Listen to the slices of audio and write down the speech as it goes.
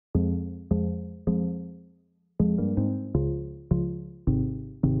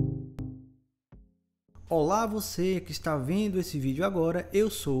Olá você que está vendo esse vídeo agora, eu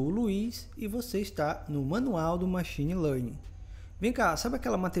sou o Luiz e você está no Manual do Machine Learning. Vem cá, sabe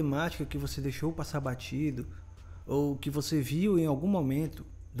aquela matemática que você deixou passar batido ou que você viu em algum momento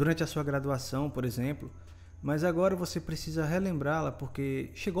durante a sua graduação, por exemplo, mas agora você precisa relembrá-la porque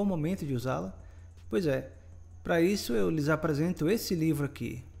chegou o momento de usá-la? Pois é, para isso eu lhes apresento esse livro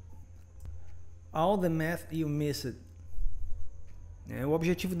aqui, All the Math You Missed. O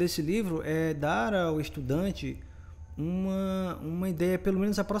objetivo desse livro é dar ao estudante uma ideia pelo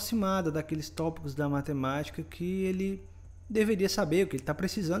menos aproximada daqueles tópicos da matemática que ele deveria saber, o que ele está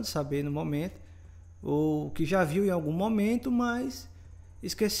precisando saber no momento, ou que já viu em algum momento, mas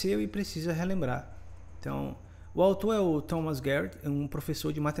esqueceu e precisa relembrar. Então, o autor é o Thomas Garrett, um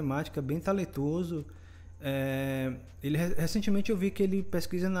professor de matemática bem talentoso. Recentemente eu vi que ele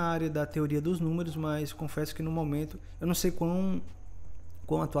pesquisa na área da teoria dos números, mas confesso que no momento eu não sei quão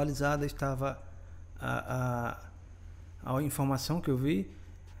atualizada estava a informação que eu vi,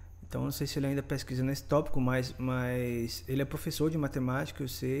 então não sei se ele ainda pesquisa nesse tópico, mas ele é professor de matemática, eu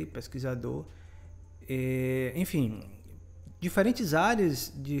sei, pesquisador. Enfim, diferentes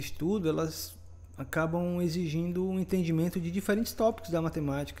áreas de estudo, elas acabam exigindo um entendimento de diferentes tópicos da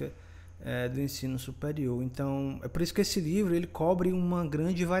matemática do ensino superior. Então, é por isso que esse livro ele cobre uma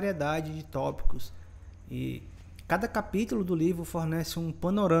grande variedade de tópicos e cada capítulo do livro fornece um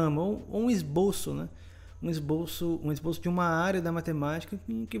panorama ou um esboço, né? Um esboço de uma área da matemática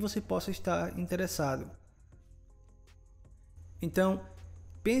em que você possa estar interessado. Então,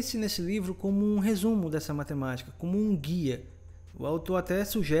 pense nesse livro como um resumo dessa matemática, como um guia. O autor até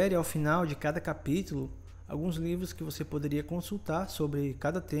sugere ao final de cada capítulo alguns livros que você poderia consultar sobre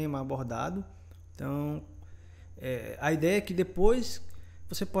cada tema abordado. Então, a ideia é que depois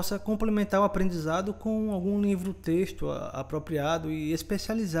você possa complementar o aprendizado com algum livro-texto apropriado e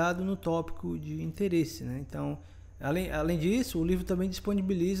especializado no tópico de interesse, né? Então, além disso, o livro também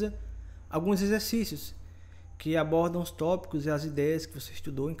disponibiliza alguns exercícios que abordam os tópicos e as ideias que você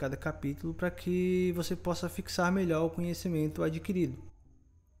estudou em cada capítulo para que você possa fixar melhor o conhecimento adquirido.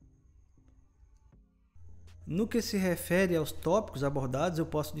 No que se refere aos tópicos abordados, eu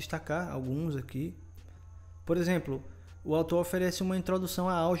posso destacar alguns aqui. Por exemplo, o autor oferece uma introdução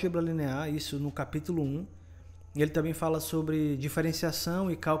à álgebra linear, isso no capítulo 1. Ele também fala sobre diferenciação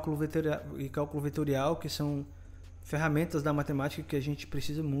e cálculo vetorial, que são ferramentas da matemática que a gente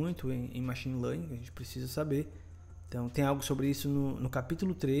precisa muito em Machine Learning, que a gente precisa saber. Então tem algo sobre isso no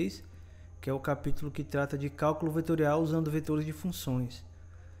capítulo 3, que é o capítulo que trata de cálculo vetorial usando vetores de funções.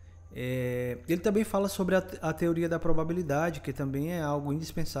 Ele também fala sobre a teoria da probabilidade, que também é algo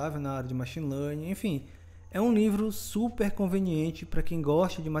indispensável na área de Machine Learning. Enfim, é um livro super conveniente para quem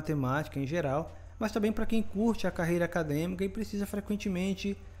gosta de matemática em geral, mas também para quem curte a carreira acadêmica e precisa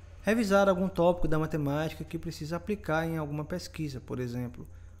frequentemente revisar algum tópico da matemática que precisa aplicar em alguma pesquisa, por exemplo,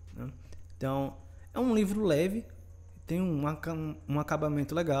 né? Então, é um livro leve, tem um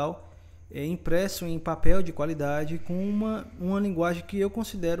acabamento legal, é impresso em papel de qualidade com uma linguagem que eu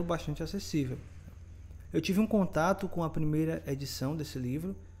considero bastante acessível. Eu tive um contato com a primeira edição desse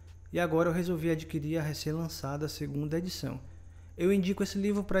livro e agora eu resolvi adquirir a recém-lançada segunda edição. Eu indico esse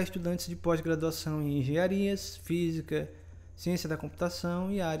livro para estudantes de pós-graduação em engenharias, física, ciência da computação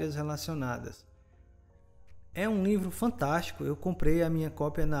e áreas relacionadas. É um livro fantástico, eu comprei a minha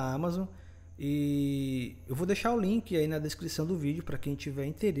cópia na Amazon e eu vou deixar o link aí na descrição do vídeo para quem tiver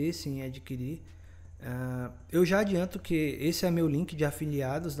interesse em adquirir. Eu já adianto que esse é meu link de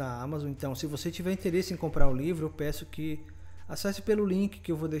afiliados da Amazon, então se você tiver interesse em comprar o livro, eu peço que acesse pelo link que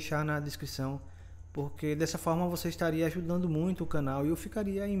eu vou deixar na descrição, porque dessa forma você estaria ajudando muito o canal e eu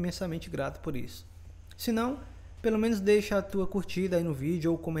ficaria imensamente grato por isso. Se não, pelo menos deixa a tua curtida aí no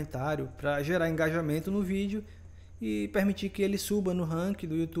vídeo ou comentário para gerar engajamento no vídeo e permitir que ele suba no ranking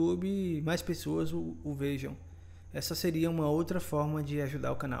do YouTube e mais pessoas o vejam. Essa seria uma outra forma de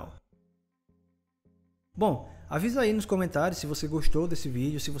ajudar o canal. Bom, avisa aí nos comentários se você gostou desse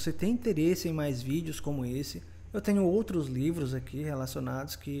vídeo, se você tem interesse em mais vídeos como esse. Eu tenho outros livros aqui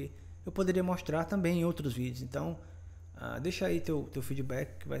relacionados que eu poderia mostrar também em outros vídeos. Então, deixa aí teu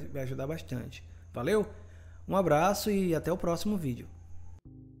feedback que vai ajudar bastante. Valeu? Um abraço e até o próximo vídeo.